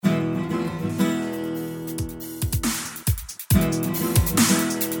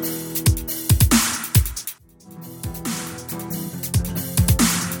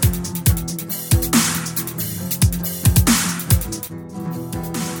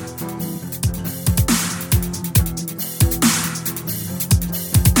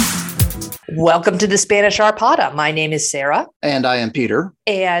Welcome to the Spanish Arpada. My name is Sarah. And I am Peter.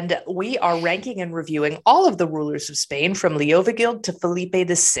 And we are ranking and reviewing all of the rulers of Spain from Leovigild to Felipe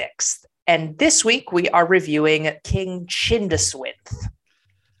VI. And this week we are reviewing King Chindasuinth.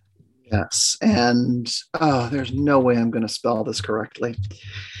 Yes. And there's no way I'm going to spell this correctly.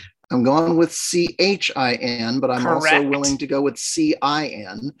 I'm going with Chin, but I'm also willing to go with Cin. I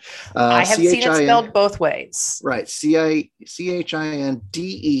have seen it spelled both ways. Right. Chindes.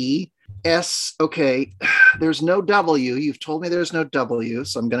 Okay. There's no W. You've told me there's no W,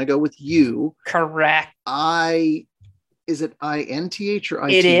 so I'm going to go with U. Correct. Is it INTH or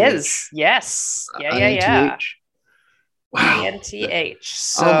ITH? It is. Yes. Yeah. Wow. INTH.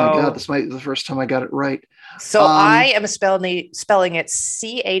 So, oh my God, this might be the first time I got it right. So I am spelling it Chindasuinth.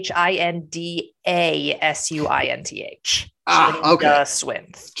 Okay.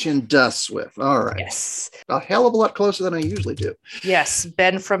 Chindasuinth. All right. Yes. A hell of a lot closer than I usually do. Yes.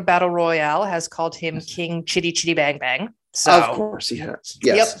 Ben from Battle Royale has called him King Chitty Chitty Bang Bang. So of course he has.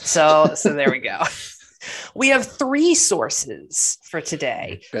 Yes. Yep. So there we go. We have three sources for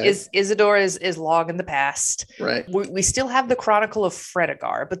today. Okay. Isidore is long in the past. Right. We still have the Chronicle of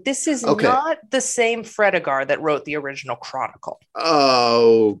Fredegar, but this is not the same Fredegar that wrote the original Chronicle.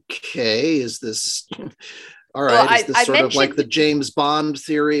 Okay. Is this... All right. Well, is this sort of like the James Bond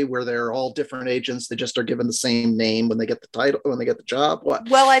theory where they're all different agents? They just are given the same name when they get the title, when they get the job? What?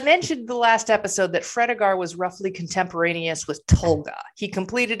 Well, I mentioned the last episode that Fredegar was roughly contemporaneous with Tolga. He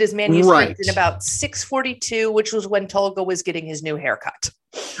completed his manuscript in about 642, which was when Tolga was getting his new haircut.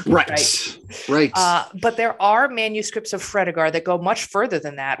 Right. But there are manuscripts of Fredegar that go much further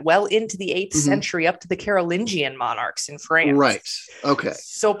than that, well into the 8th century, up to the Carolingian monarchs in France. Right. Okay.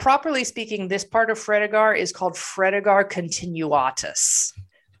 So properly speaking, this part of Fredegar is called Fredegar Continuatus.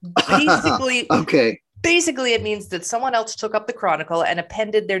 Basically, it means that someone else took up the chronicle and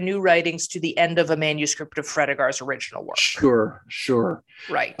appended their new writings to the end of a manuscript of Fredegar's original work. Sure.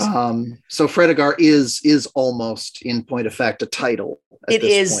 Right. So Fredegar is almost, in point of fact, a title at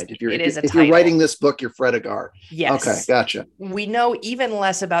this point. If you're writing this book, you're Fredegar. Yes. Okay, gotcha. We know even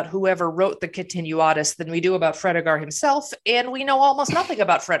less about whoever wrote the Continuatus than we do about Fredegar himself, and we know almost nothing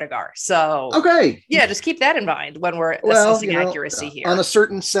about Fredegar. So, yeah, just keep that in mind when we're assessing accuracy here. On a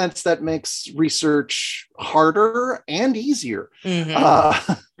certain sense, that makes research harder and easier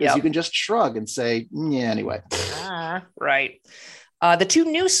because you can just shrug and say, yeah, anyway. Right. The two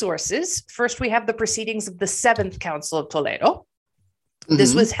new sources. First, we have the proceedings of the 7th Council of Toledo.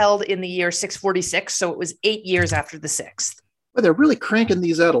 This was held in the year 646, so it was 8 years after the 6th. Well, they're really cranking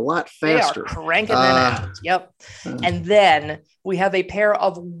these out a lot faster. They are cranking them out. Yep. And then we have a pair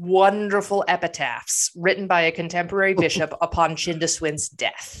of wonderful epitaphs written by a contemporary bishop upon Chindasuinth's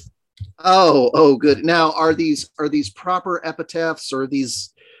death. Oh, good. Now, are these proper epitaphs, or are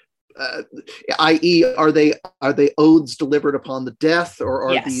these, i.e., are they odes delivered upon the death, or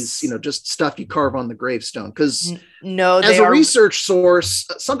are these, just stuff you carve on the gravestone? Because as a research source,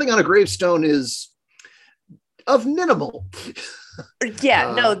 something on a gravestone is of minimal.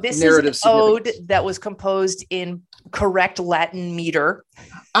 This is an ode that was composed in correct Latin meter.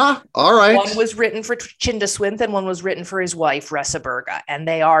 All right. One was written for Chindasuinth and one was written for his wife, Ressaberga, and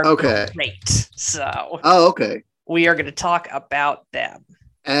they are great. So, we are going to talk about them.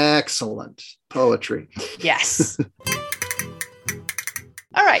 Excellent poetry. Yes.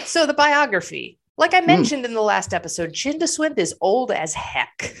 All right. So the biography, like I mentioned in the last episode, Chindasuinth is old as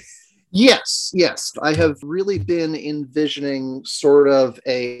heck. Yes. I have really been envisioning sort of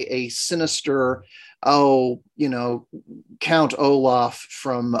a sinister, Count Olaf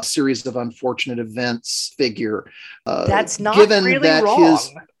from A Series of Unfortunate Events figure. That's not really wrong.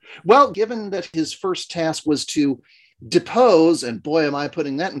 Given that his first task was to depose, and boy, am I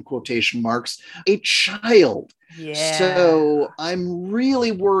putting that in quotation marks, a child. Yeah. So I'm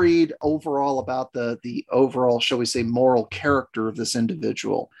really worried overall about the overall, shall we say, moral character of this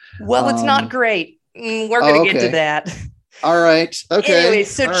individual. Well, it's not great. We're going to get to that. All right. Okay. Anyway,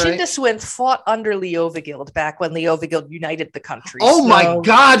 so Chindasuinth fought under Leovigild back when Leovigild united the country. Oh my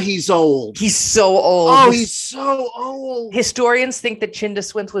God, he's old. He's so old. Oh, he's so old. Historians think that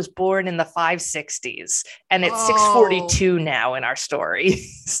Chindasuinth was born in the 560s, and it's 642 now in our story.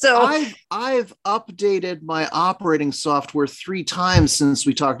 So I've updated my operating software 3 times since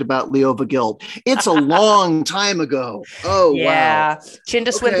we talked about Leovigild. It's a long time ago. Oh, yeah. Wow.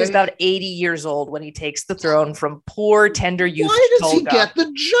 Chindasuinth was about 80 years old when he takes the throne from poor tender youth. Why does he get the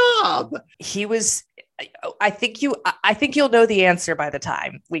job? He was. I think you'll know the answer by the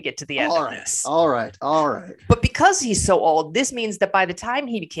time we get to the end of this. All right. But because he's so old, this means that by the time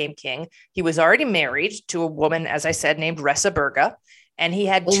he became king, he was already married to a woman, as I said, named Ressaberga, and he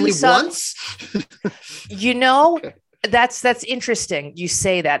had only two sons. Once? You know, Okay. that's interesting you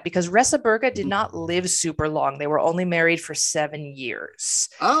say that, because Ressaburga did not live super long. They were only married for 7 years.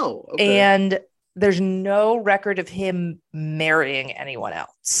 Oh, okay. And there's no record of him marrying anyone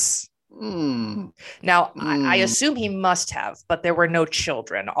else. Now, I assume he must have, but there were no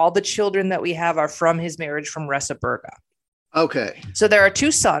children. All the children that we have are from his marriage from Ressaburga. Okay. So there are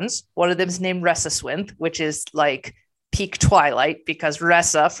 2 sons. One of them is named Chindasuinth, which is like peak Twilight, because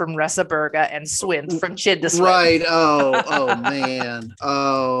Ressa from Ressaburga and Swinth from Chindasuinth. Right. Oh man.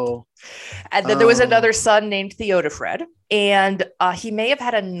 Oh. And then there was another son named Theodefred. And he may have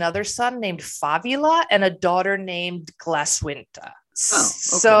had another son named Favila and a daughter named Glaswinta. Oh, okay.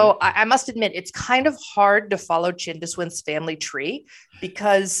 So I must admit, it's kind of hard to follow Chindasuinth's family tree,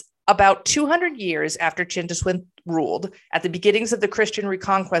 because about 200 years after Chindasuinth ruled, at the beginnings of the Christian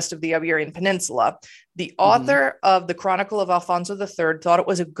reconquest of the Iberian Peninsula, the author of the Chronicle of Alfonso III thought it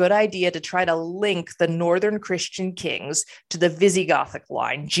was a good idea to try to link the northern Christian kings to the Visigothic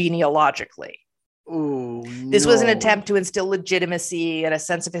line genealogically. Oh, this was an attempt to instill legitimacy and a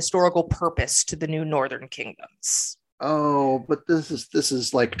sense of historical purpose to the new northern kingdoms. Oh, but this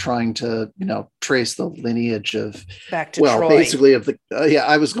is like trying to, trace the lineage of back to Troy. Basically of the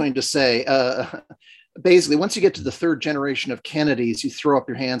I was going to say basically once you get to the 3rd generation of Kennedys, you throw up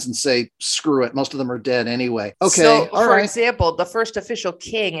your hands and say screw it, most of them are dead anyway. Okay. So for example, the first official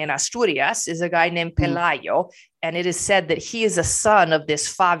king in Asturias is a guy named Pelayo, and it is said that he is a son of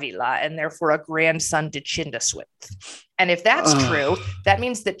this Favila and therefore a grandson to Chindasuinth. And if that's true, that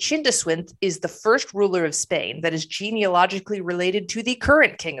means that Chindasuinth is the first ruler of Spain that is genealogically related to the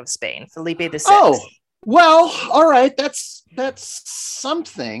current king of Spain, Felipe VI. Oh, well, all right. That's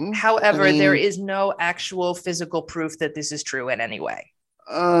something. However, there is no actual physical proof that this is true in any way.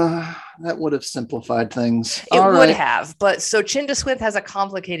 That would have simplified things. It would have, but so Chindasuinth has a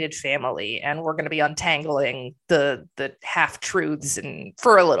complicated family, and we're going to be untangling the half-truths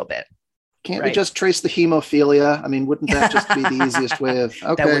for a little bit. Can't we just trace the hemophilia? I mean, wouldn't that just be the easiest way of...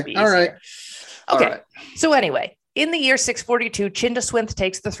 Okay, that would be easier. All right. Okay, all right. So anyway, in the year 642, Chindasuinth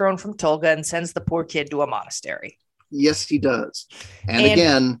takes the throne from Tolga and sends the poor kid to a monastery. Yes, he does. And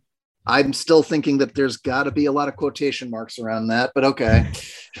again, I'm still thinking that there's got to be a lot of quotation marks around that, but okay.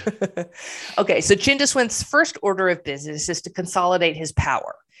 Okay, so Chindasuinth's first order of business is to consolidate his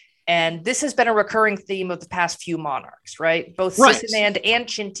power. And this has been a recurring theme of the past few monarchs, right? Both Sisinand and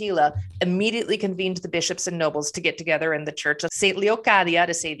Chintila immediately convened the bishops and nobles to get together in the church of St. Leocadia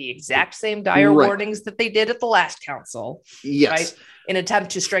to say the exact same dire warnings that they did at the last council. Yes. Right? In an attempt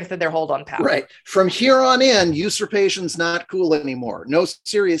to strengthen their hold on power. Right. From here on in, usurpation's not cool anymore. No,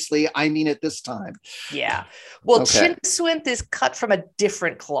 seriously, I mean it this time. Yeah. Well, Chindasuinth is cut from a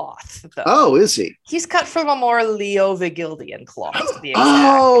different cloth, though. Oh, is he? He's cut from a more Leo-Vigildian cloth, to be exact.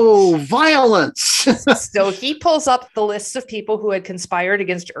 Oh, violence. So he pulls up the lists of people who had conspired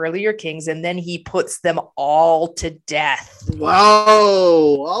against earlier kings, and then he puts them all to death.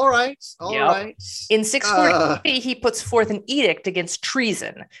 Whoa. All right. All right. In 643, he puts forth an edict against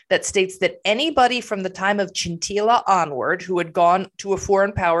treason that states that anybody from the time of Chintila onward who had gone to a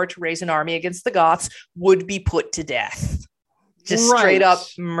foreign power to raise an army against the Goths would be put to death. Just straight up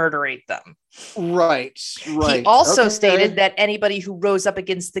murderate them. Right. He also stated that anybody who rose up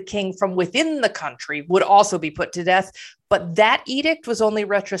against the king from within the country would also be put to death. But that edict was only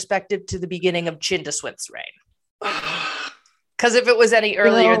retrospective to the beginning of Chindasuinth's reign. Because if it was any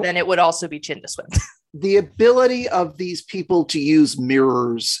earlier, then it would also be Chindasuinth. The ability of these people to use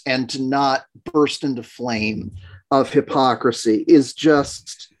mirrors and to not burst into flame of hypocrisy is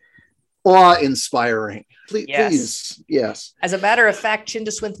just awe-inspiring. Please, yes. As a matter of fact,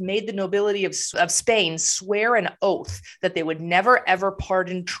 Chindasuinth made the nobility of Spain swear an oath that they would never ever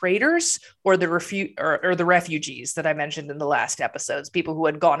pardon traitors or the refugees that I mentioned in the last episodes, people who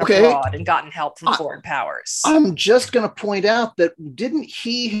had gone abroad and gotten help from foreign powers. I'm just going to point out that didn't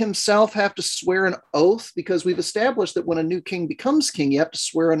he himself have to swear an oath? Because we've established that when a new king becomes king, you have to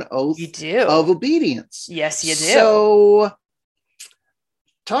swear an oath of obedience. Yes, you do. So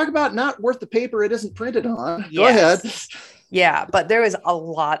talk about not worth the paper it isn't printed on. Go ahead. Yeah, but there is a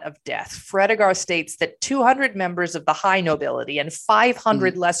lot of death. Fredegar states that 200 members of the high nobility and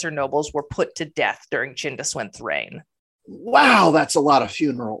 500 lesser nobles were put to death during Chindasuinth's reign. Wow, that's a lot of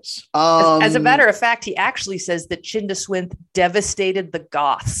funerals. As a matter of fact, he actually says that Chindasuinth devastated the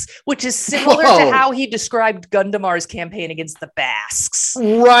Goths, which is similar to how he described Gundamar's campaign against the Basques.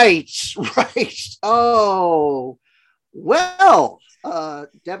 Right. Oh, well.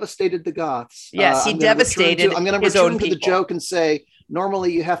 Devastated the Goths. Yes, he devastated I'm going to return to the joke and say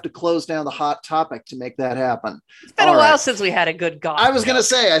Normally you have to close down the hot topic to make that happen. It's been a while since we had a good Goth. I was going to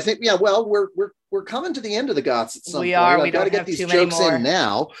say, I think, well, we're coming to the end of the Goths at some point. We don't have too many more. In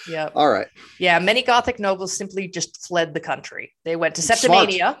now. Yep. All right. Yeah, many Gothic nobles simply just fled the country. They went to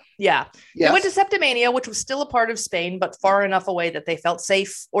Septimania. Smart. Yeah. Yes. They went to Septimania, which was still a part of Spain, but far enough away that they felt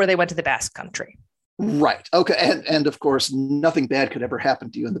safe, or they went to the Basque country. Right. Okay. And of course, nothing bad could ever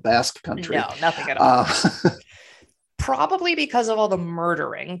happen to you in the Basque country. No, nothing at all. Probably because of all the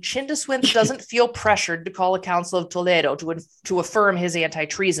murdering, Chindasuinth doesn't feel pressured to call a Council of Toledo to affirm his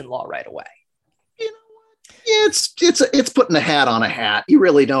anti-treason law right away. You know what? It's putting a hat on a hat. You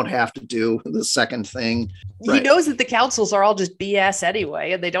really don't have to do the second thing. Right. He knows that the councils are all just BS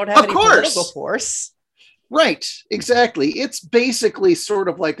anyway, and they don't have any political force. Right, exactly. It's basically sort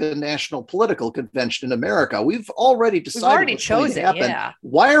of like a national political convention in America. We've already decided. We've already chosen. Yeah.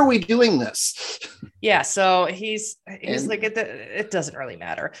 Why are we doing this? Yeah, so he's like, it doesn't really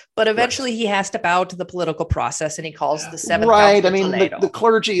matter. But eventually he has to bow to the political process, and he calls the seventh. Right. I mean, the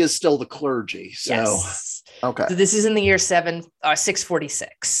clergy is still the clergy. So, yes. Okay. So this is in the year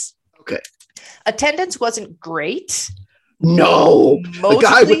 646. Okay. Attendance wasn't great. No, the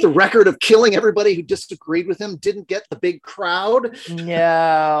guy with the record of killing everybody who disagreed with him didn't get the big crowd.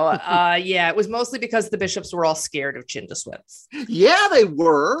 No, yeah, it was mostly because the bishops were all scared of Chindasuinth. Yeah, they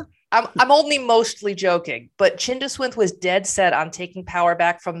were. I'm only mostly joking, but Chindasuinth was dead set on taking power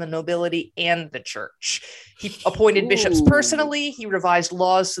back from the nobility and the church. He appointed bishops personally. He revised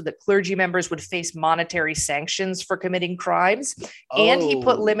laws so that clergy members would face monetary sanctions for committing crimes, and he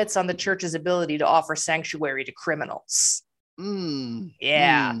put limits on the church's ability to offer sanctuary to criminals.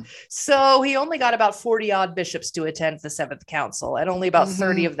 So he only got about 40 odd bishops to attend the Seventh Council, and only about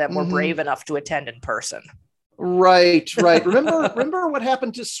 30 of them were brave enough to attend in person. Right. Remember what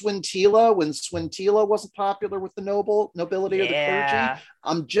happened to Swintila when Swintila wasn't popular with the nobility or the clergy?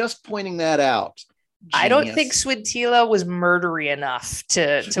 I'm just pointing that out. Genius. I don't think Swintila was murdery enough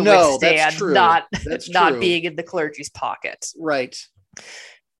to withstand not being in the clergy's pocket. Right.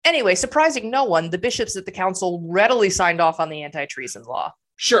 Anyway, surprising no one, the bishops at the council readily signed off on the anti-treason law.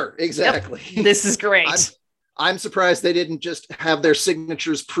 Sure, exactly. Yep. This is great. I'm surprised they didn't just have their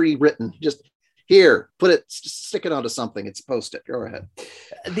signatures pre-written. Just here, stick it onto something. It's post-it. Go ahead.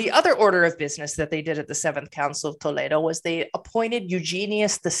 The other order of business that they did at the Seventh Council of Toledo was they appointed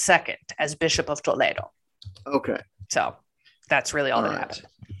Eugenius II as Bishop of Toledo. Okay. So that's really all that happened.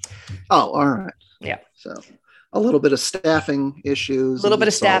 Oh, all right. Yeah. So a little bit of staffing issues. A little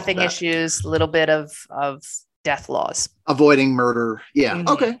bit of death laws. Avoiding murder. Yeah. Mm-hmm.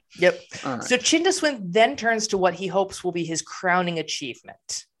 Okay. Yep. All right. So Chindasuinth then turns to what he hopes will be his crowning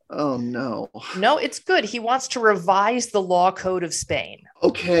achievement. Oh, no. No, it's good. He wants to revise the law code of Spain.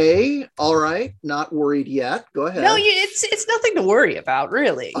 Okay. All right. Not worried yet. Go ahead. No, it's nothing to worry about,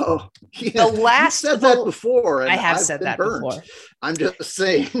 really. Oh, yeah. You said that before. I have said that before. I'm just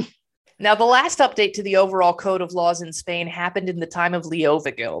saying. Now, the last update to the overall code of laws in Spain happened in the time of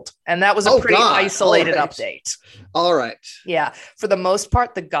Leovigild, and that was a pretty isolated update. All right. Yeah. For the most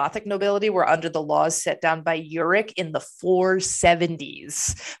part, the Gothic nobility were under the laws set down by Euric in the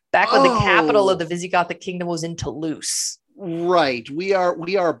 470s, back when the capital of the Visigothic kingdom was in Toulouse. Right. We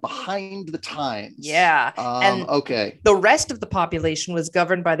are behind the times. Yeah. And okay. The rest of the population was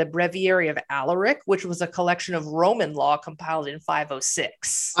governed by the Breviary of Alaric, which was a collection of Roman law compiled in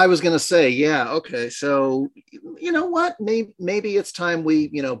 506. I was going to say, yeah. Okay. So, you know what? Maybe it's time we,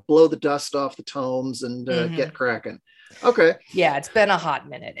 blow the dust off the tomes and get cracking. Okay. Yeah, it's been a hot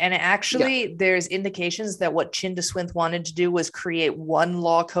minute. And actually, there's indications that what Chindasuinth wanted to do was create one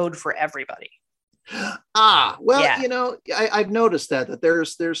law code for everybody. I've noticed that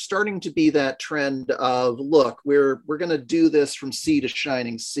there's starting to be that trend of, look, we're going to do this from sea to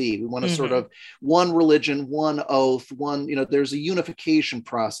shining sea. We want to sort of one religion, one oath, there's a unification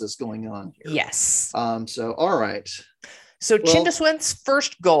process going on here. Yes. So, all right. So Chindasuinth's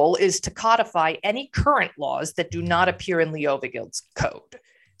first goal is to codify any current laws that do not appear in Leovigild's code.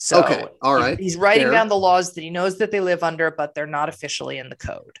 So okay. All right. He's writing down the laws that he knows that they live under, but they're not officially in the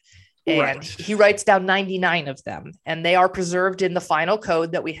code. And he writes down 99 of them, and they are preserved in the final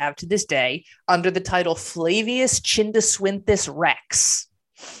code that we have to this day under the title Flavius Chindasuinthus Rex.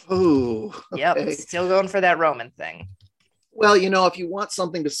 Oh, okay. Yep, still going for that Roman thing. Well, if you want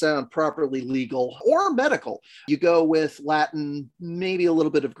something to sound properly legal or medical, you go with Latin, maybe a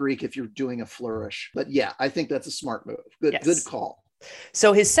little bit of Greek if you're doing a flourish. But yeah, I think that's a smart move. Good call.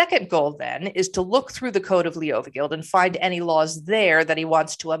 So his second goal then is to look through the Code of Leovigild and find any laws there that he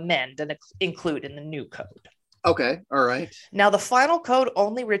wants to amend and include in the new code. Okay, all right. Now, the final code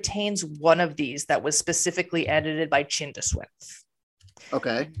only retains one of these that was specifically edited by Chindasuinth.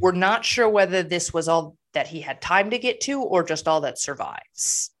 Okay. We're not sure whether this was all that he had time to get to or just all that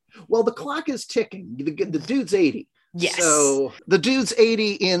survives. Well, the clock is ticking. The dude's 80. Yes. So the dude's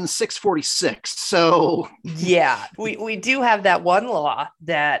 80 in 646. So yeah, we do have that one law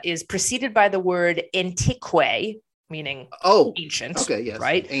that is preceded by the word antiquae, meaning ancient. Okay, yes.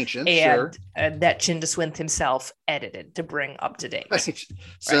 Right? Ancient, and, sure. That Chindasuinth himself edited to bring up to date. Right.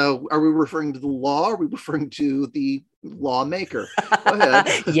 So are we referring to the law? Or are we referring to the lawmaker? Go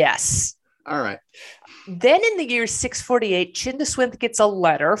ahead. Yes. All right. Then in the year 648, Chindasuinth gets a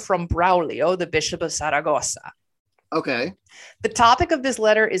letter from Braulio, the Bishop of Saragossa. Okay. The topic of this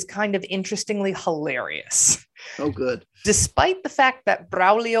letter is kind of interestingly hilarious. Oh, good. Despite the fact that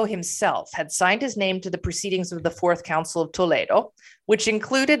Braulio himself had signed his name to the proceedings of the Fourth Council of Toledo, which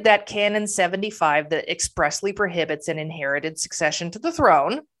included that Canon 75 that expressly prohibits an inherited succession to the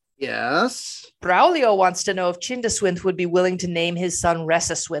throne. Yes. Braulio wants to know if Chindasuinth would be willing to name his son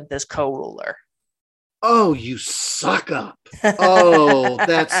Resasuinth as co-ruler. Oh, you suck up. Oh,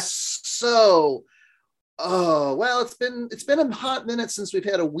 that's so... Oh, well, it's been a hot minute since we've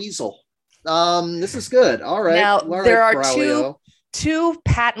had a weasel. This is good. All right. Now, there are Braulio. two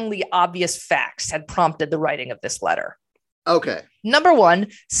patently obvious facts had prompted the writing of this letter. Okay. Number one,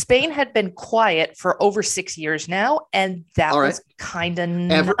 Spain had been quiet for over 6 years now, and that was kind of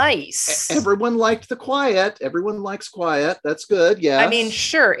nice. Everyone liked the quiet. Everyone likes quiet. That's good. Yeah. I mean,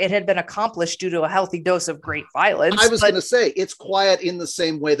 sure, it had been accomplished due to a healthy dose of great violence. I was going to say it's quiet in the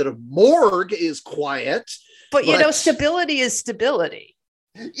same way that a morgue is quiet. But you know, stability is stability.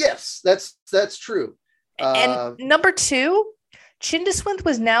 Yes, that's true. And number two, Chindasuinth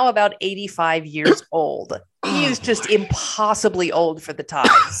was now about 85 years old. He is just impossibly old for the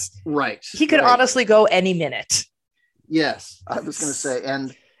times. Right. He could honestly go any minute. Yes, I was going to say,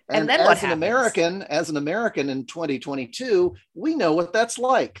 and then as an American in 2022, we know what that's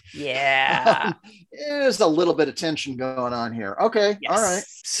like. Yeah. There's a little bit of tension going on here. Okay. Yes. All right.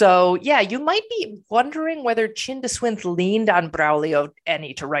 So yeah, you might be wondering whether Chindasuinth leaned on Braulio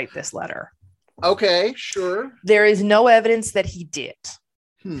any to write this letter. Okay, sure. There is no evidence that he did.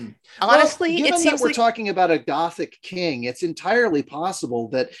 Honestly, given it seems that we're talking about a Gothic king, it's entirely possible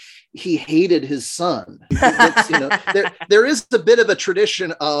that he hated his son. There is a bit of a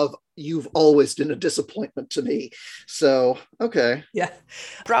tradition of "you've always been a disappointment to me." So, okay, yeah.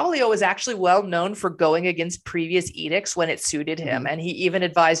 Braulio was actually well known for going against previous edicts when it suited him, and he even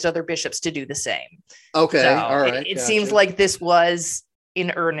advised other bishops to do the same. Okay, so all right. It seems like this was,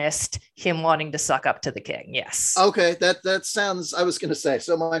 in earnest, him wanting to suck up to the king. Yes. Okay, that sounds. I was going to say.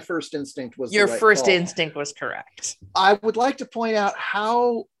 So my first instinct was your first instinct was correct. I would like to point out,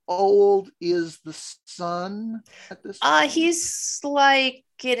 how old is the son at this point? He's like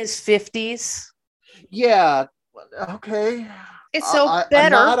in his 50s. Yeah. Okay. It's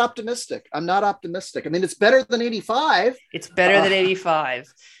better. I'm not optimistic. I mean, it's better than 85. It's better than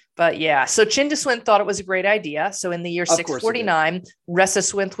 85. But yeah, so Chindasuinth thought it was a great idea. So in the year 649,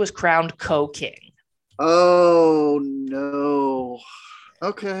 Resasuinth was crowned co-king. Oh, no.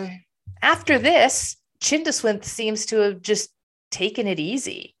 Okay. After this, Chindasuinth seems to have just taken it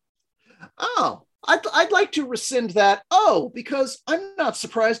easy. Oh, I'd like to rescind that. Oh, because I'm not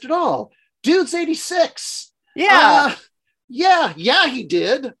surprised at all. Dude's 86. Yeah. Yeah, he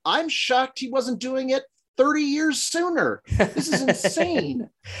did. I'm shocked he wasn't doing it 30 years sooner. This is insane.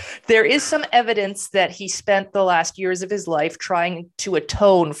 There is some evidence that he spent the last years of his life trying to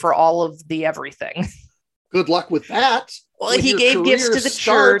atone for all of the everything. Good luck with that. Well, he gave gifts to the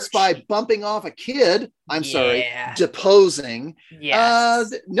church by bumping off a kid. Deposing.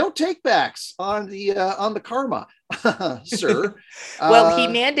 Yes. No takebacks on the karma, sir. Well, he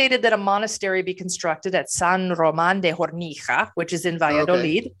mandated that a monastery be constructed at San Román de Hornija, which is in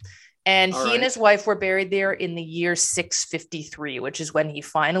Valladolid. Okay. And he and his wife were buried there in the year 653, which is when he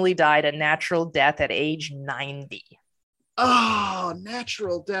finally died a natural death at age 90. Oh,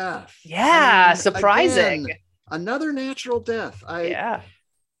 natural death. Yeah, I mean, surprising. Again, another natural death.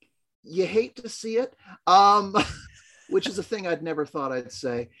 You hate to see it, which is a thing I'd never thought I'd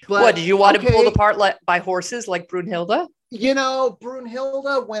say. But, what, did you want him pulled apart by horses like Brunhilde? You know,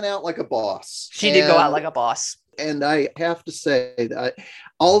 Brunhilde went out like a boss. She did go out like a boss. And I have to say that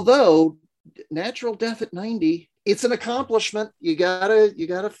although natural death at 90, it's an accomplishment. You gotta,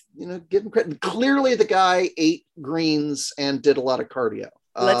 give him credit. Clearly the guy ate greens and did a lot of cardio.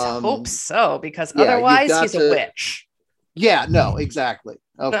 Let's hope so, because otherwise he's a witch. Yeah, no, exactly.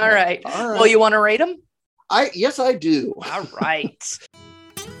 Okay. All right. Well, you want to rate him? Yes, I do. All right.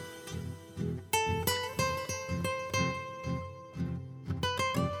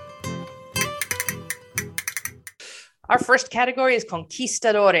 Our first category is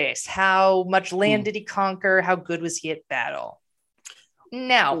conquistadores. How much land did he conquer? How good was he at battle?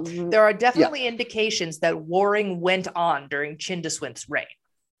 Now, there are definitely indications that warring went on during Chindasuinth's reign.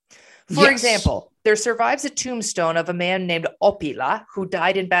 For example, there survives a tombstone of a man named Opila who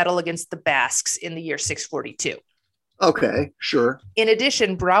died in battle against the Basques in the year 642. Okay, sure. In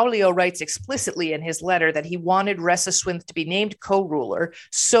addition, Braulio writes explicitly in his letter that he wanted Chindasuinth to be named co-ruler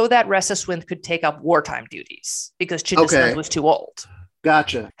so that Chindasuinth could take up wartime duties because Chindasuinth was too old.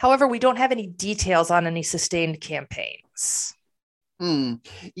 Gotcha. However, we don't have any details on any sustained campaigns.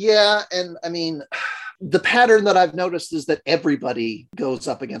 Yeah, and I mean, the pattern that I've noticed is that everybody goes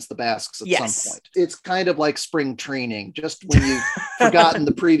up against the Basques at some point. It's kind of like spring training. Just when you've forgotten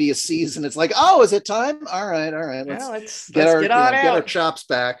the previous season, it's like, oh, is it time? All right. Let's get our chops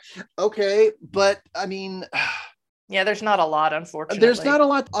back. Okay, but I mean... Yeah, there's not a lot, unfortunately. There's not a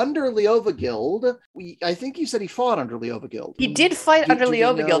lot under Leovigild. I think you said he fought under Leovigild. He did fight under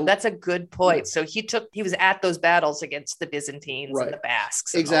Leovigild. That's a good point. So he was at those battles against the Byzantines and the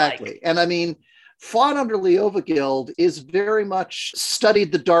Basques. Exactly. And I mean, fought under Leovigild is very much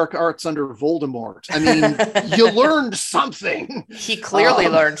studied the dark arts under Voldemort. I mean, you learned something. He clearly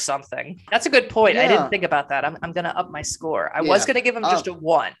learned something. That's a good point. I didn't think about that. I'm going to up my score. I was going to give him just a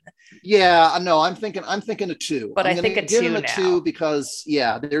 1. Yeah, no, I'm thinking a 2. But I think a 2 give him a 2 because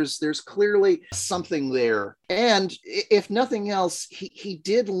there's clearly something there. And if nothing else, he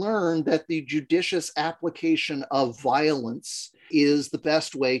did learn that the judicious application of violence is the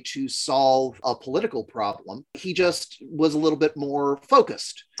best way to solve a political problem. He just was a little bit more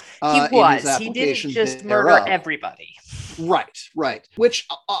focused. He didn't just murder everybody. Right. Which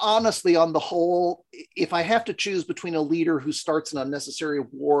honestly, on the whole, if I have to choose between a leader who starts an unnecessary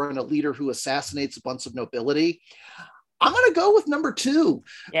war and a leader who assassinates a bunch of nobility, I'm going to go with number 2.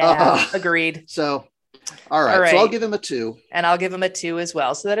 Yeah, agreed. So, all right. So I'll give him a 2. And I'll give him a 2 as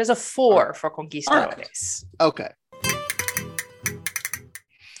well. So that is a 4 for Conquistadores. Right. Okay.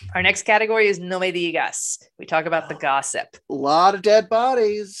 Our next category is No Me Digas. We talk about the gossip. A lot of dead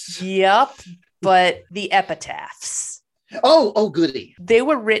bodies. Yep, but the epitaphs. Oh, goody. They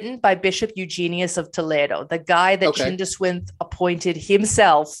were written by Bishop Eugenius of Toledo, the guy that Chindasuinth appointed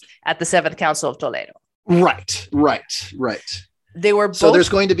himself at the 7th Council of Toledo. Right. They were both... So there's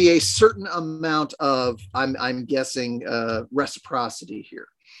going to be a certain amount of, I'm guessing, reciprocity here.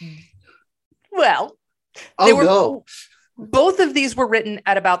 Well, both of these were written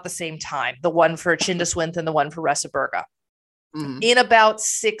at about the same time, the one for Chindasuinth and the one for Resiburga, in about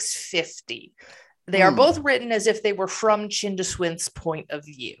 650. They are both written as if they were from Chindasuinth's point of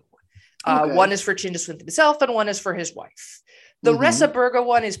view. One is for Chindasuinth himself and one is for his wife. The Resiburga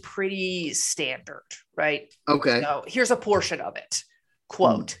one is pretty standard, right? Okay. So here's a portion of it.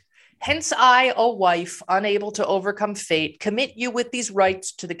 Quote, "Hence I, O wife, unable to overcome fate, commit you with these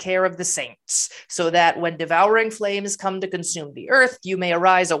rites to the care of the saints, so that when devouring flames come to consume the earth, you may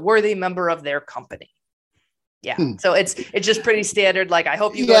arise a worthy member of their company." Yeah, so it's just pretty standard. Like, I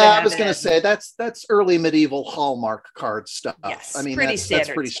hope you go to heaven. I was going to say that's early medieval Hallmark card stuff. Yes, I mean, that's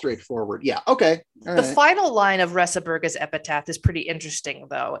pretty straightforward. Yeah, okay. The final line of Resiburga's epitaph is pretty interesting,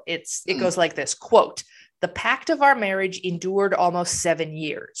 though. It goes like this, quote, "The pact of our marriage endured almost 7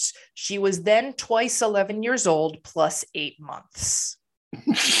 years. She was then twice 11 years old plus 8 months.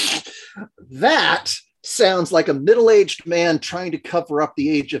 That sounds like a middle-aged man trying to cover up the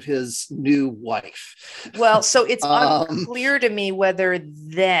age of his new wife. Well, so it's unclear to me whether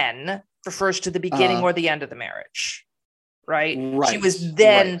then refers to the beginning or the end of the marriage, right? She was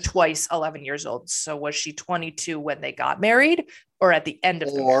then twice 11 years old. So was she 22 when they got married or at the end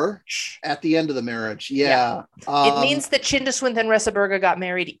of the marriage? At the end of the marriage, yeah. It means that Chindasuinth and Resiburga got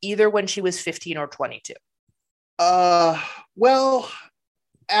married either when she was 15 or 22. Well...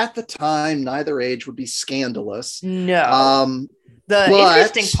 At the time, neither age would be scandalous. No. The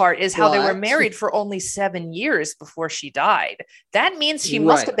interesting part is how they were married for only 7 years before she died. That means she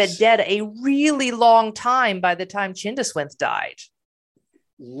must have been dead a really long time by the time Chindasuinth died.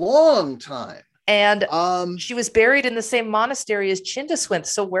 Long time. And she was buried in the same monastery as Chindasuinth.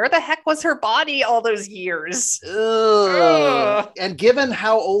 So where the heck was her body all those years? And given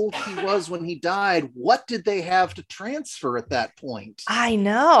how old he was when he died, what did they have to transfer at that point? I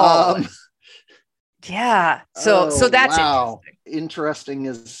know. Yeah. So that's interesting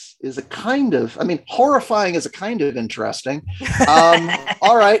is a kind of, I mean, horrifying is a kind of interesting.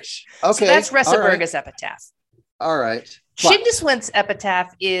 All right. Okay. So that's Resiburga's epitaph. All right. Chindasuinth's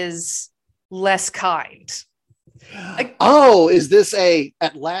epitaph is less kind. Oh, is this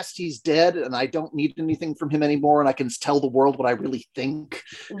at last he's dead and I don't need anything from him anymore and I can tell the world what I really think?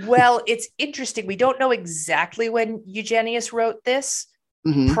 Well, it's interesting. We don't know exactly when Eugenius wrote this,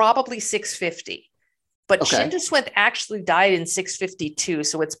 probably 650. But Chindasuinth actually died in 652,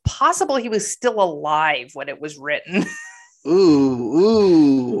 so it's possible he was still alive when it was written.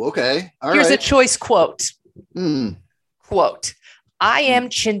 Ooh, okay. Here's a choice quote. Quote, I am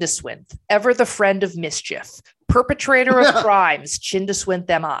Chindasuinth, ever the friend of mischief, perpetrator of crimes, Chindasuinth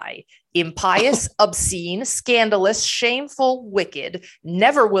am I. Impious, obscene, scandalous, shameful, wicked,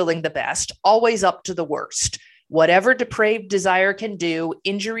 never willing the best, always up to the worst. Whatever depraved desire can do,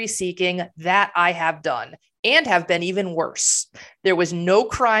 injury seeking, that I have done, and have been even worse. There was no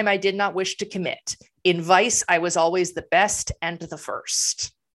crime I did not wish to commit. In vice, I was always the best and the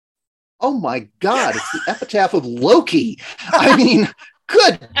first. Oh my God, it's the epitaph of Loki. I mean,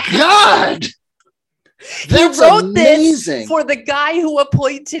 good God. That's he wrote amazing. This for the guy who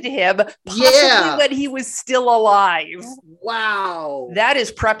appointed him, possibly when he was still alive. Wow. That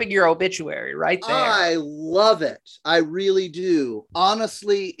is prepping your obituary right there. I love it. I really do.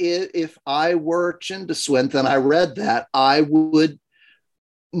 Honestly, if I were Chindasuinth and I read that, I would,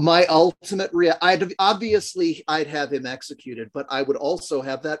 my ultimate I'd have him executed, but I would also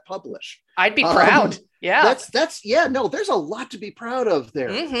have that published. I'd be proud. Yeah. There's a lot to be proud of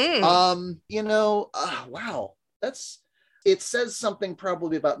there. Wow. It says something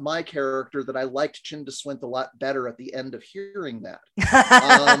probably about my character that I liked Chindasuinth a lot better at the end of hearing that.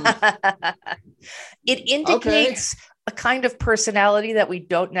 It indicates a kind of personality that we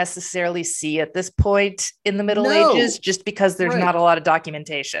don't necessarily see at this point in the Middle Ages, just because there's not a lot of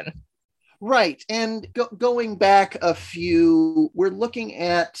documentation. Right. And going back a few, we're looking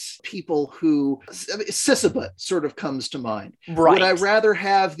at people who, Sisebut sort of comes to mind. Right. Would I rather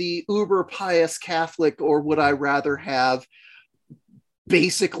have the uber pious Catholic, or would I rather have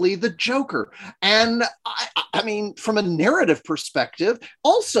basically the Joker? And I mean, from a narrative perspective,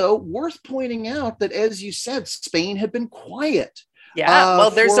 also worth pointing out that, as you said, Spain had been quiet. Yeah.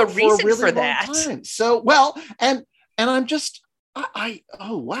 Well, there's a reason for that. Time. So, and I'm just,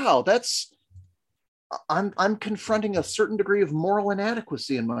 oh wow, I'm confronting a certain degree of moral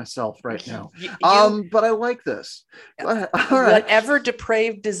inadequacy in myself right now. But I like this. All right. Whatever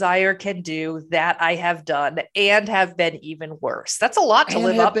depraved desire can do, that I have done, and have been even worse. That's a lot to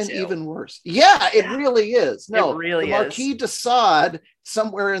live up to. Even worse. Yeah, it really is. No, it really the Marquis de Sade,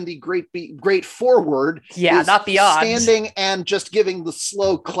 somewhere in the great forward, not beyond, standing and just giving the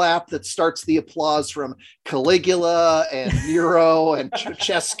slow clap that starts the applause from Caligula and Nero and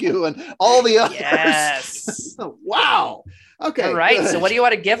Ceausescu and all the others. Yes. Wow. Okay. All right. Good. So what do you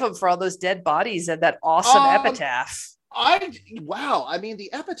want to give him for all those dead bodies and that awesome epitaph? I mean,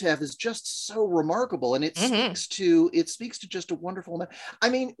 the epitaph is just so remarkable, and it speaks to just a wonderful. I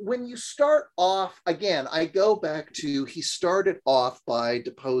mean, when you start off again, I go back to, he started off by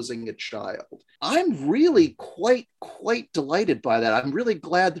deposing a child. I'm really quite delighted by that. I'm really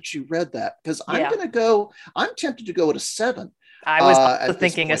glad that you read that, because I'm tempted to go at a 7. I was also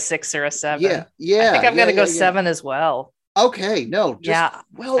thinking a 6 or a 7. Yeah. I think I'm going to go 7 as well. Okay, no,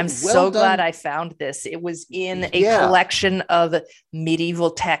 I'm so glad I found this. It was in a collection of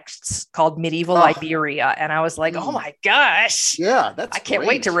medieval texts called Medieval Iberia, and I was like, oh my gosh, I can't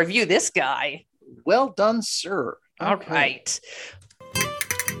wait to review this guy. Well done, sir. All right.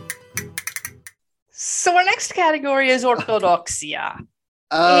 So our next category is orthodoxia.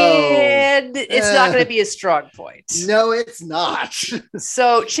 And it's not going to be a strong point. No, it's not.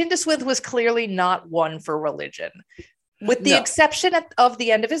 So Chindasuinth was clearly not one for religion. With the exception of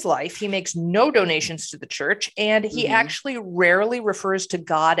the end of his life, he makes no donations to the church, and he actually rarely refers to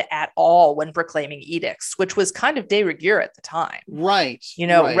God at all when proclaiming edicts, which was kind of de rigueur at the time. Right.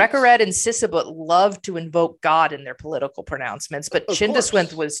 Recoret and Sisebut loved to invoke God in their political pronouncements, but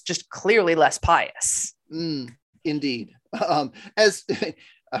Chindasuinth was just clearly less pious. Indeed. As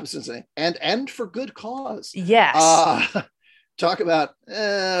I was going to say, and for good cause. Yes. Talk about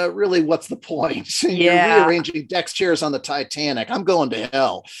really, what's the point? You're rearranging deck chairs on the Titanic. I'm going to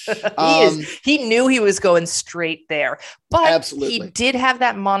hell. He knew he was going straight there, but absolutely, he did have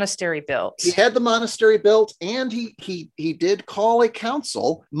that monastery built. He had the monastery built, and he did call a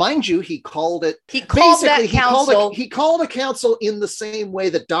council. Mind you, he called it. He called a council in the same way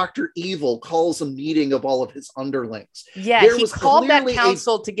that Dr. Evil calls a meeting of all of his underlings. Yeah, he called that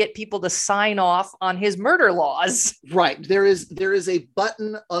council to get people to sign off on his murder laws. Right. There is a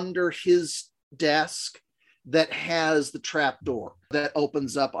button under his desk that has the trap door that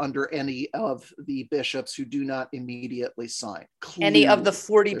opens up under any of the bishops who do not immediately sign. Any of the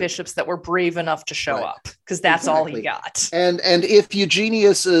 40 bishops that were brave enough to show up, because that's all he got. And if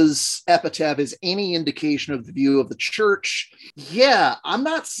Eugenius's epitaph is any indication of the view of the church, yeah, I'm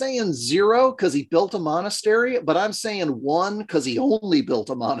not saying 0 because he built a monastery, but I'm saying 1 because he only built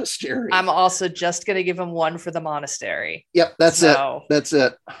a monastery. I'm also just going to give him 1 for the monastery. Yep, that's it. That's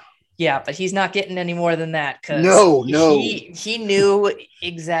it. Yeah, but he's not getting any more than that because he knew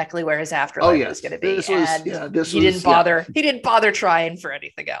exactly where his afterlife was going to be. He didn't bother trying for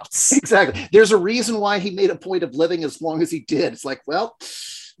anything else. Exactly. There's a reason why he made a point of living as long as he did. It's like, well,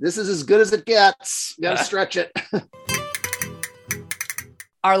 this is as good as it gets. You got to stretch it.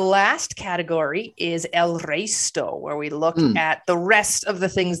 Our last category is El Resto, where we look at the rest of the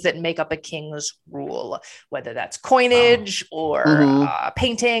things that make up a king's rule, whether that's coinage or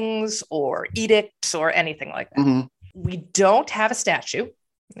paintings or edicts or anything like that. We don't have a statue.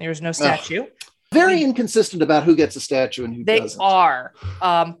 There's no statue. Very inconsistent about who gets a statue and who doesn't. They are,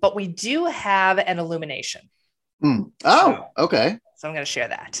 but we do have an illumination. Okay. So I'm going to share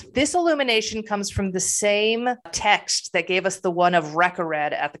that. This illumination comes from the same text that gave us the one of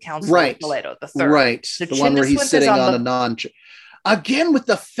Recared at the Council of Toledo, the third. Right. The one where he's sitting on a again with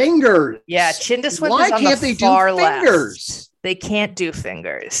the fingers. Yeah, Chindasuinth is on the far left. They can't do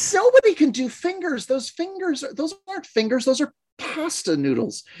fingers. Nobody can do fingers. Those aren't fingers. Those are pasta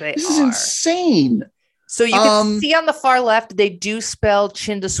noodles. This is insane. So you can see on the far left, they do spell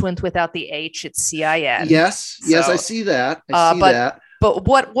Chindasuinth without the H. It's CIN. Yes, I see that. But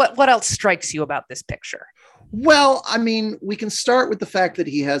what else strikes you about this picture? Well, I mean, we can start with the fact that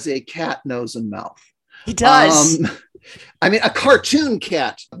he has a cat nose and mouth. He does. I mean, a cartoon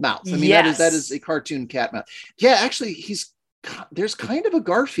cat mouth. I mean, that is a cartoon cat mouth. Yeah, actually, there's kind of a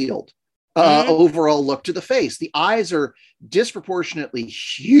Garfield overall look to the face. The eyes are disproportionately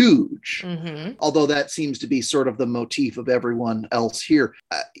huge, although that seems to be sort of the motif of everyone else here.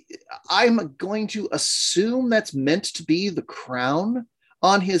 I'm going to assume that's meant to be the crown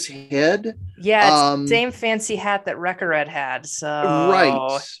on his head. Yeah, it's the same fancy hat that Recared had. So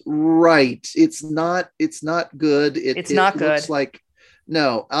right. It's not good. It's not good. Looks like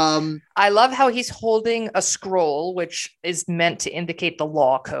no. I love how he's holding a scroll, which is meant to indicate the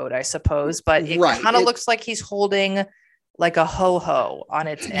law code, I suppose, but it kind of looks like he's holding like a ho-ho on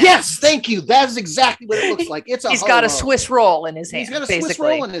its end. Yes, thank you. That is exactly what it looks like. He's got a Swiss roll in his hand. He's got a Swiss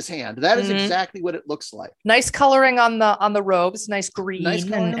roll in his hand. That is exactly what it looks like. Nice coloring on the robes, nice green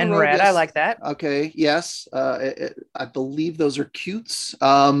and red. Yes. I like that. Okay, yes. I believe those are cutes.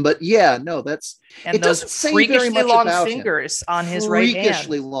 But yeah, no, that's and it doesn't say very much long about fingers on his right hand.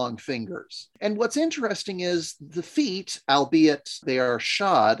 Freakishly long fingers. And what's interesting is the feet, albeit they are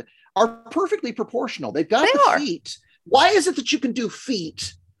shod, are perfectly proportional. They've got feet. Why is it that you can do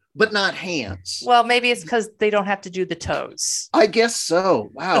feet but not hands? Well, maybe it's because they don't have to do the toes. I guess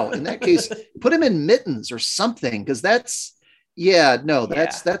so. Wow. In that case, put him in mittens or something, because that's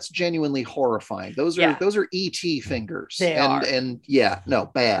genuinely horrifying. Those are ET fingers. They are. And yeah, no,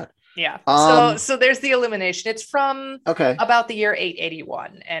 bad. Yeah. So there's the illumination. It's from about the year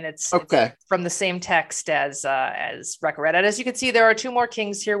 881, and it's from the same text as Recared. And as you can see, there are 2 more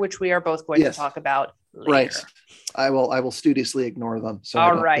kings here, which we are both going to talk about later. Right. I will studiously ignore them. So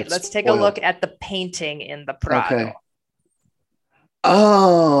all right, let's take a look at the painting in the Prado. Okay.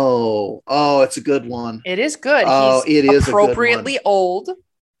 Oh, it's a good one. It is good. It is appropriately old.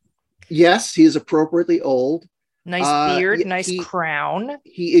 Yes, he is appropriately old. Nice beard, nice crown.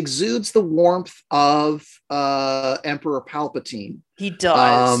 He exudes the warmth of Emperor Palpatine. He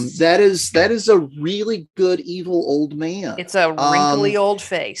does. That is a really good evil old man. It's a wrinkly old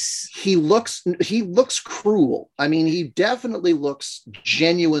face. He looks cruel. I mean, he definitely looks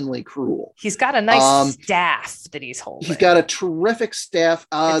genuinely cruel. He's got a nice staff that he's holding. He's got a terrific staff.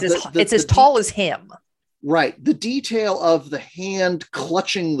 It's as tall as him. Right. The detail of the hand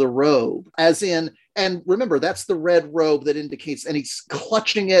clutching the robe, as in, and remember, that's the red robe that indicates, and he's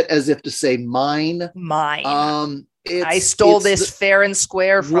clutching it as if to say, mine. I stole this fair and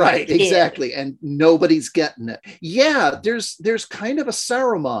square from a kid. Exactly, and nobody's getting it. Yeah, there's kind of a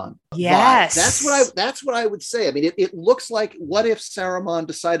Saruman. Yes, that's what I would say. I mean, it looks like, what if Saruman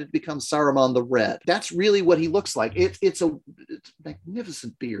decided to become Saruman the Red? That's really what he looks like. It's a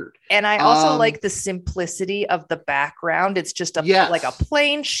magnificent beard, and I also like the simplicity of the background. It's just like a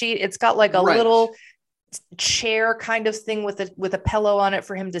plain sheet. It's got like a little chair kind of thing with a pillow on it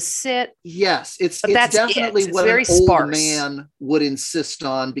for him to sit. Yes, it's definitely what an old man would insist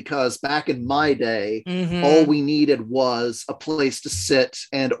on, because back in my day, all we needed was a place to sit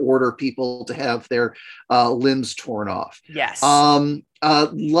and order people to have their limbs torn off. Yes.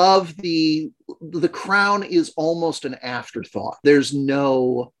 Love the crown is almost an afterthought. There's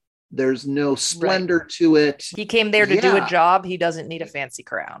no splendor to it. He came there to do a job. He doesn't need a fancy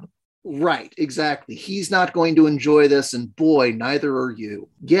crown. Right, exactly. He's not going to enjoy this, and boy, neither are you.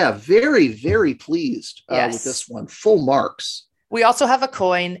 Yeah, very, very pleased with this one. Full marks. We also have a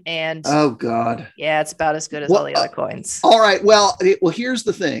coin, and oh god, yeah, it's about as good as all the other coins. All right, well, here's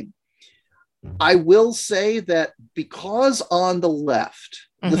the thing. I will say that because on the left,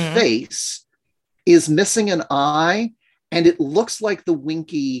 the face is missing an eye, and it looks like the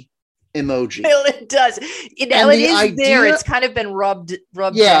winky emoji. Well, it does. It is there. It's kind of been rubbed.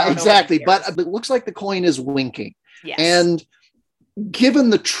 Yeah, exactly. But it looks like the coin is winking. Yes. And given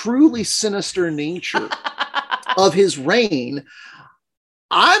the truly sinister nature of his reign,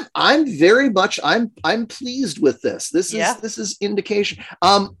 I'm very much I'm pleased with this. This is indication.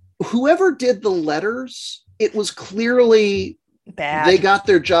 Whoever did the letters, it was clearly bad. They got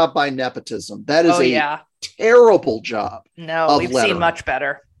their job by nepotism. That is terrible job. No, we've seen much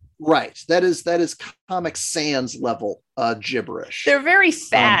better. Right. That is Comic Sans level gibberish. They're very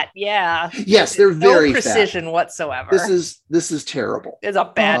fat. Yes, they're very no precision fat. Whatsoever. This is terrible. It's a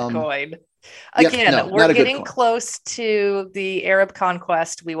bad coin. Again, we're getting close to the Arab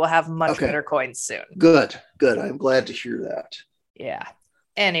conquest. We will have much better coins soon. Good. I'm glad to hear that. Yeah.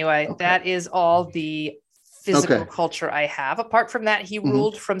 Anyway, that is all the physical culture I have. Apart from that, he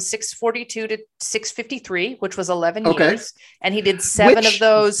ruled from 642 to 653, which was 11 years, and he did 7 of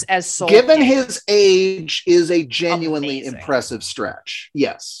those as sole given king. His age is a genuinely impressive stretch.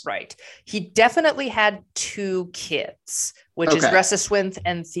 Yes. Right. He definitely had 2 kids, which is Chindasuinth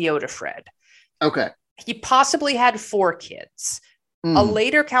and Theodefred. Okay. He possibly had 4 kids. A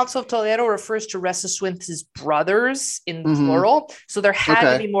later Council of Toledo refers to Chindasuinth's brothers in plural. So there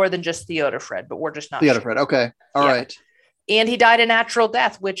had to be more than just Theodefred, but we're just not Theodefred. sure. Okay. All right. And he died a natural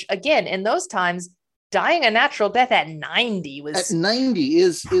death, which again, in those times, dying a natural death at 90 was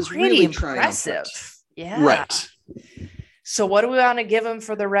is really impressive. Yeah. Right. So what do we want to give him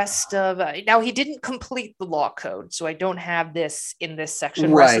for the rest of now? He didn't complete the law code, so I don't have this in this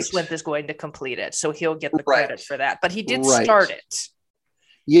section. Chindasuinth is going to complete it, so he'll get the credit for that. But he did start it.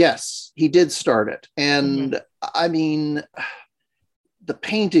 Yes, he did start it. And I mean, the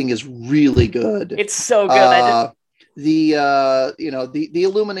painting is really good. It's so good. The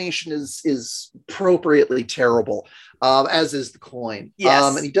illumination is appropriately terrible, as is the coin.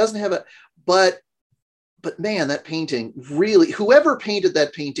 Yes. And he doesn't have it, but man, that painting really, whoever painted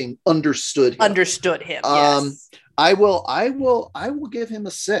that painting understood him. Yes. I will give him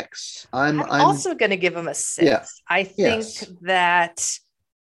a 6. I'm also going to give him a 6. Yeah. I think that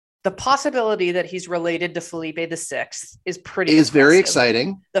the possibility that he's related to Felipe VI is very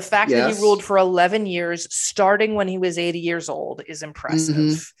exciting. The fact that he ruled for 11 years, starting when he was 80 years old, is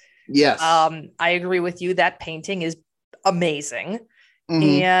impressive. Yes. I agree with you. That painting is amazing.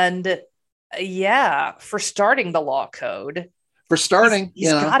 And for starting the law code. He's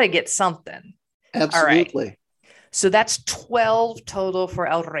got to get something. Absolutely. All right. So that's 12 total for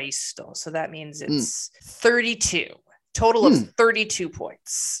El Resto. So that means it's 32. Total of 32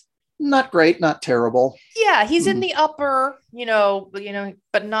 points. Not great, not terrible. Yeah, he's in the upper,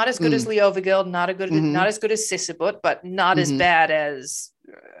 but not as good as Leovigild, not as good as Sisebut, but not as bad as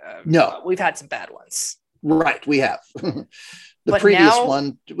we've had some bad ones. Right, we have. The previous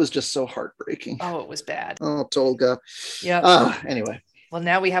one was just so heartbreaking. Oh, it was bad. Oh, Tolga. Yeah. Anyway. Well,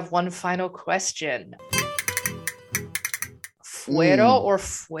 now we have one final question. Fuero or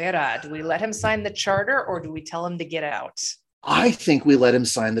fuera? Do we let him sign the charter or do we tell him to get out? I think we let him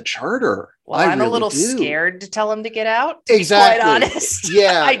sign the charter. Well, I'm really a little scared to tell him to get out. Exactly. To be quite honest.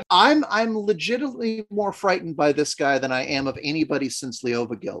 Yeah. I'm legitimately more frightened by this guy than I am of anybody since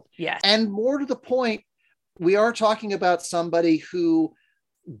Leovigild. Yes. And more to the point, we are talking about somebody who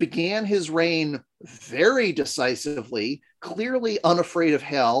began his reign very decisively, clearly unafraid of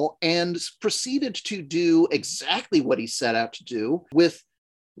hell, and proceeded to do exactly what he set out to do with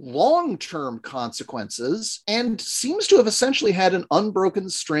long-term consequences, and seems to have essentially had an unbroken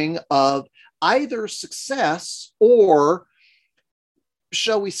string of either success or,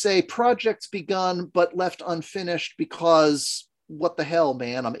 shall we say, projects begun but left unfinished because what the hell,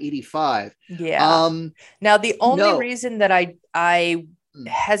 man, I'm 85. Yeah. Now, the only reason that I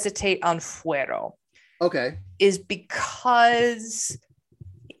hesitate on Fuero is because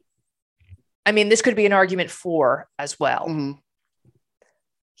I mean, this could be an argument for as well. Mm-hmm.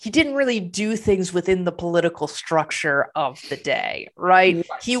 He didn't really do things within the political structure of the day, right?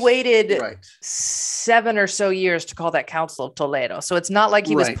 He waited 7 or so years to call that Council of Toledo. So it's not like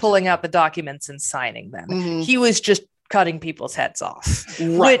he was pulling out the documents and signing them. Mm-hmm. He was just cutting people's heads off,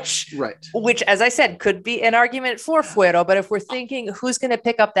 which, as I said, could be an argument for Fuero. But if we're thinking who's going to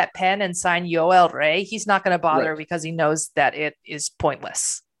pick up that pen and sign Yo El Rey, he's not going to bother because he knows that it is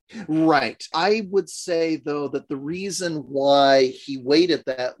pointless. Right. I would say, though, that the reason why he waited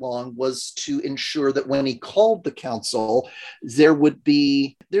that long was to ensure that when he called the council,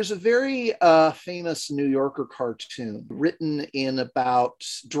 there's a very famous New Yorker cartoon drawn in about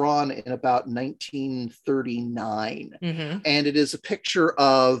 1939. Mm-hmm. And it is a picture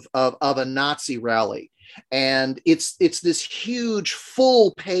of a Nazi rally. And it's this huge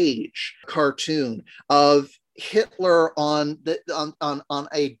full page cartoon of Hitler on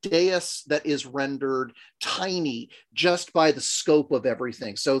a dais that is rendered tiny just by the scope of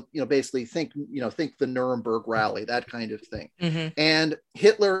everything. So, basically think the Nuremberg rally, that kind of thing. Mm-hmm. And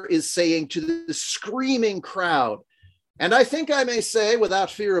Hitler is saying to the screaming crowd, and I think I may say without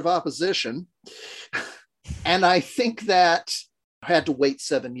fear of opposition, and I think that had to wait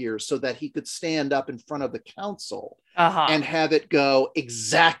 7 years so that he could stand up in front of the council and have it go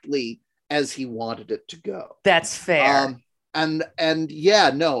exactly as he wanted it to go. That's fair.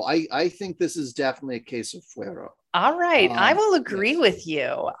 I think this is definitely a case of Fuero. All right. I will agree with you.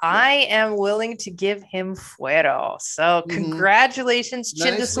 Yeah. I am willing to give him Fuero. So congratulations,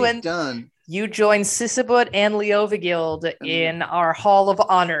 Chindasuinth. Done. You joined Sisebut and Leovigild in our Hall of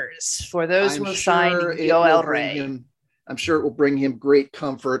Honors for those who have signed Yo El Rey. I'm sure it will bring him great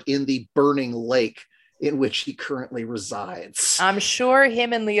comfort in the burning lake in which he currently resides. I'm sure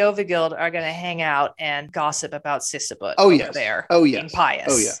him and Leovigild are going to hang out and gossip about Sisebut there. Oh, yes. Being pious.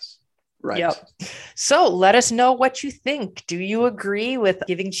 Oh, yes. Right. Yep. So let us know what you think. Do you agree with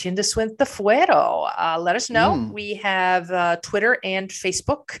giving Chindasuinth the Fuero? Let us know. We have Twitter and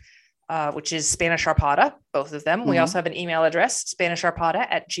Facebook, which is Spanish Arpada, both of them. We also have an email address,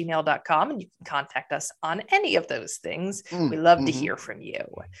 SpanishArpada@gmail.com, and you can contact us on any of those things. We love to hear from you.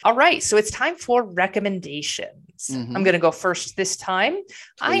 All right, so it's time for recommendations. I'm going to go first this time.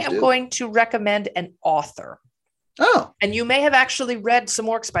 I am going to recommend an author. Oh. And you may have actually read some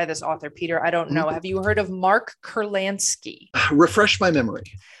works by this author, Peter. I don't know. Have you heard of Mark Kurlansky? Refresh my memory.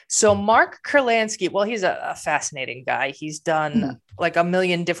 So Mark Kurlansky, well, he's a fascinating guy. He's done like a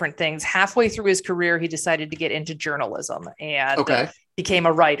million different things. Halfway through his career, he decided to get into journalism and became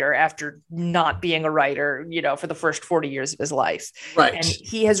a writer after not being a writer, for the first 40 years of his life. Right. And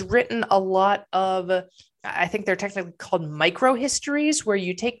he has written a lot of, I think they're technically called micro histories, where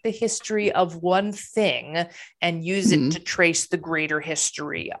you take the history of one thing and use it to trace the greater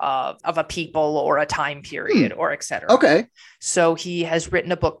history of a people or a time period or et cetera. Okay. So he has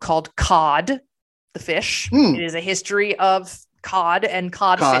written a book called Cod, the fish. It is a history of cod and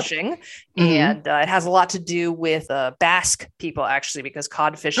cod fishing. And it has a lot to do with Basque people, actually, because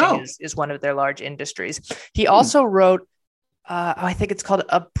cod fishing is one of their large industries. He also wrote I think it's called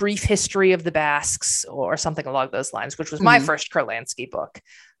A Brief History of the Basques or something along those lines, which was my first Kurlansky book.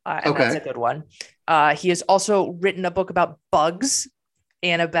 And that's a good one. He has also written a book about bugs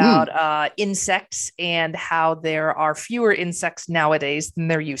and about insects and how there are fewer insects nowadays than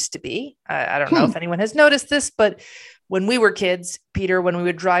there used to be. I don't know if anyone has noticed this, but when we were kids, Peter, when we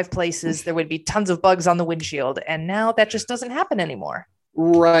would drive places, there would be tons of bugs on the windshield. And now that just doesn't happen anymore.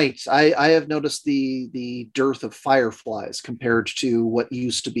 Right. I have noticed the dearth of fireflies compared to what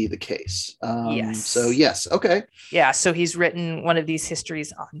used to be the case. Yes. So yes. Okay. Yeah. So he's written one of these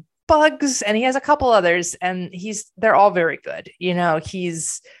histories on bugs, and he has a couple others, and they're all very good.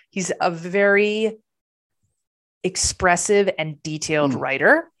 He's a very expressive and detailed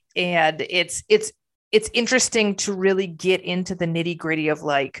writer, and it's interesting to really get into the nitty gritty of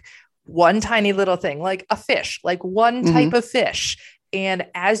like one tiny little thing, like a fish, like one type of fish. And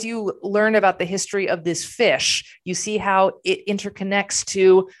as you learn about the history of this fish, you see how it interconnects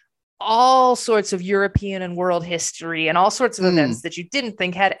to all sorts of European and world history and all sorts of events that you didn't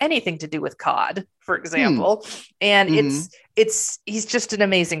think had anything to do with cod, for example. And he's just an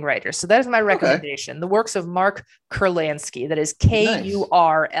amazing writer. So that is my recommendation. The works of Mark Kurlansky, that is Kurlansky.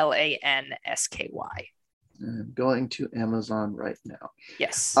 I'm going to Amazon right now.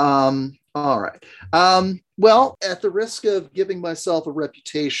 Yes. All right. Well, at the risk of giving myself a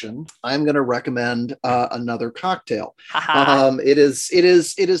reputation, I'm going to recommend another cocktail. It is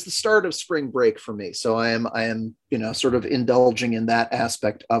the start of spring break for me, so I am sort of indulging in that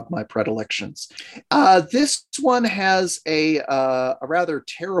aspect of my predilections. This one has a rather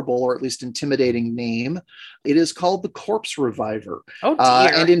terrible, or at least intimidating name. It is called the Corpse Reviver. Oh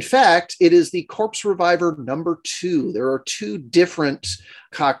dear! And in fact, it is the Corpse Reviver #2. There are two different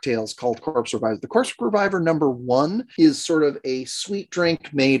cocktails called Corpse Reviver. The Corpse Reviver #1 is sort of a sweet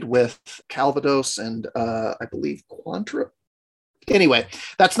drink made with Calvados and I believe Cointreau. Anyway,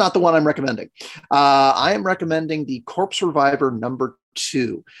 that's not the one I'm recommending. I am recommending the Corpse Reviver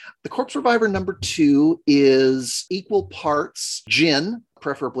 #2. The Corpse Reviver #2 is equal parts gin,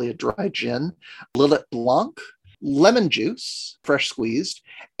 preferably a dry gin, Lillet Blanc, lemon juice, fresh squeezed,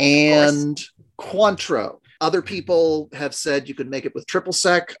 and Cointreau. Other people have said you could make it with triple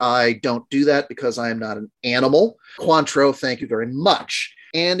sec. I don't do that because I am not an animal. Cointreau, thank you very much.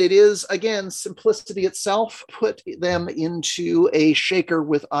 And it is, again, simplicity itself. Put them into a shaker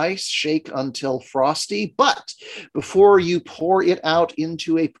with ice, shake until frosty. But before you pour it out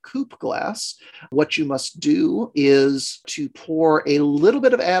into a coupe glass, what you must do is to pour a little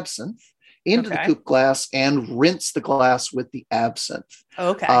bit of absinthe into the coupe glass and rinse the glass with the absinthe.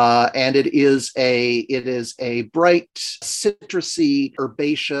 Okay. And it is a bright, citrusy,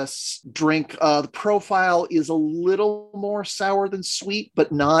 herbaceous drink. The profile is a little more sour than sweet,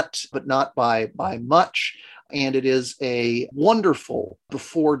 but not by much. And it is a wonderful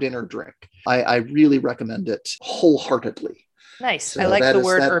before dinner drink. I really recommend it wholeheartedly. Nice. So I like the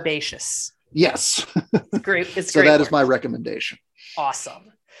word herbaceous. Yes. It's great. It's so great. That is my recommendation.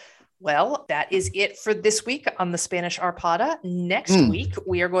 Awesome. Well, that is it for this week on the Spanish Arpada. Next week,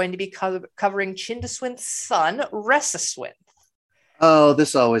 we are going to be covering Chindasuinth's son, Chindasuinth. Oh,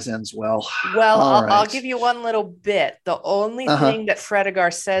 this always ends well. Well, I'll give you one little bit. The only thing that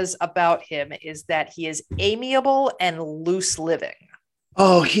Fredegar says about him is that he is amiable and loose living.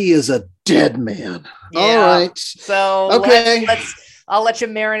 Oh, he is a dead man. Yeah. All right. So I'll let you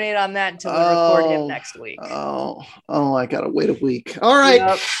marinate on that until we record him next week. Oh, I gotta wait a week. All right.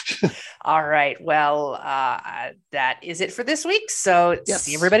 Yep. All right. Well, that is it for this week. So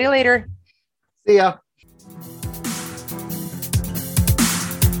see everybody later. See ya.